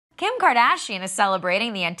Kim Kardashian is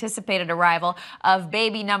celebrating the anticipated arrival of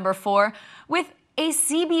baby number 4 with a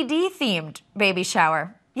CBD-themed baby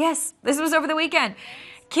shower. Yes, this was over the weekend.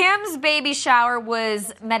 Kim's baby shower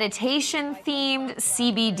was meditation-themed,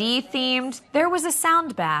 CBD-themed. There was a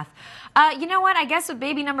sound bath. You know what? I guess with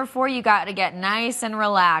baby number 4, you got to get nice and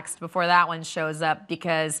relaxed before that one shows up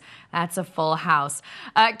because that's a full house.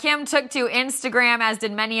 Kim took to Instagram, as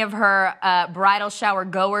did many of her bridal shower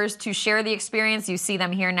goers, to share the experience. You see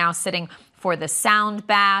them here now sitting for the sound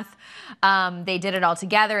bath. They did it all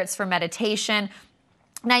together. It's for meditation.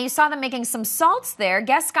 Now, you saw them making some salts there.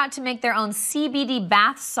 Guests got to make their own CBD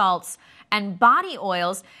bath salts and body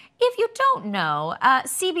oils. If you don't know,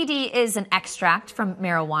 CBD is an extract from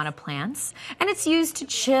marijuana plants, and it's used to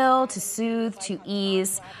chill, to soothe, to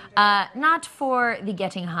ease, not for the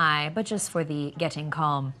getting high, but just for the getting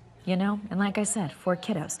calm, you know? And like I said, for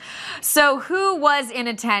kiddos. So who was in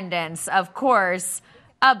attendance? Of course,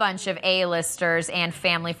 a bunch of A-listers and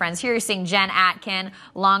family friends. Here you're seeing Jen Atkin,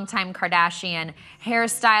 longtime Kardashian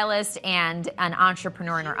hairstylist and an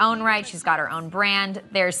entrepreneur in her own right. She's got her own brand.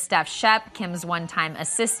 There's Steph Shep, Kim's one-time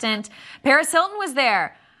assistant. Paris Hilton was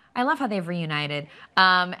there. I love how they've reunited.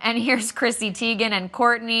 And here's Chrissy Teigen and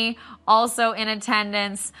Kourtney, also in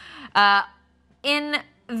attendance. In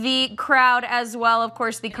the crowd as well, of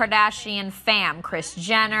course, the Kardashian fam, Kris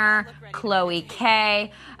Jenner, Khloe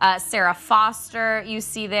K, Sarah Foster, you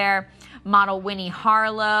see there, model Winnie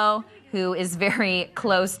Harlow, who is very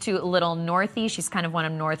close to Little Northie. She's kind of one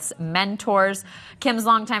of North's mentors. Kim's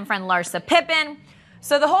longtime friend, Larsa Pippen.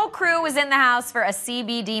 So the whole crew was in the house for a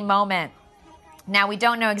CBD moment. Now, we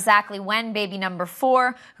don't know exactly when baby number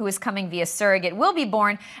 4, who is coming via surrogate, will be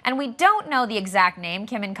born, and we don't know the exact name.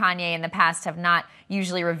 Kim and Kanye in the past have not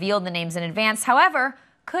usually revealed the names in advance. However,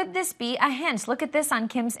 could this be a hint? Look at this on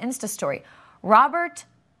Kim's Insta story. Robert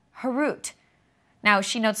Harut. Now,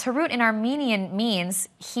 she notes Harut in Armenian means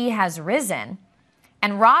he has risen.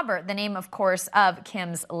 And Robert, the name, of course, of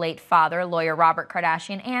Kim's late father, lawyer Robert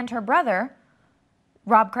Kardashian, and her brother,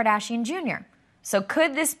 Rob Kardashian Jr. So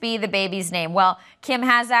could this be the baby's name? Well, Kim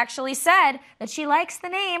has actually said that she likes the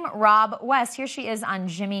name Rob West. Here she is on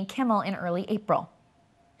Jimmy Kimmel in early April.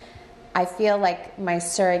 I feel like my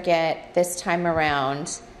surrogate this time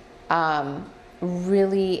around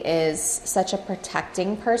really is such a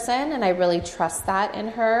protecting person, and I really trust that in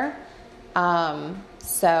her.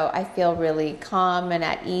 So I feel really calm and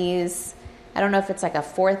at ease. I don't know if it's like a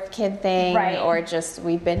 4th kid thing, right, or just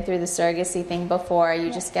we've been through the surrogacy thing before.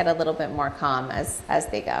 You just get a little bit more calm as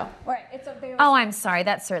they go. Right. Oh, I'm sorry.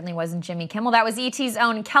 That certainly wasn't Jimmy Kimmel. That was E.T.'s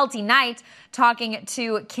own Keltie Knight talking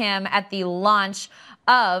to Kim at the launch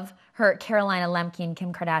of her Carolina Lemke and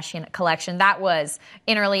Kim Kardashian collection. That was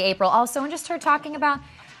in early April also, and just her talking about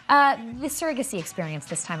the surrogacy experience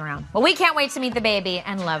this time around. Well, we can't wait to meet the baby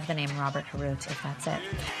and love the name Robert Harut, if that's it.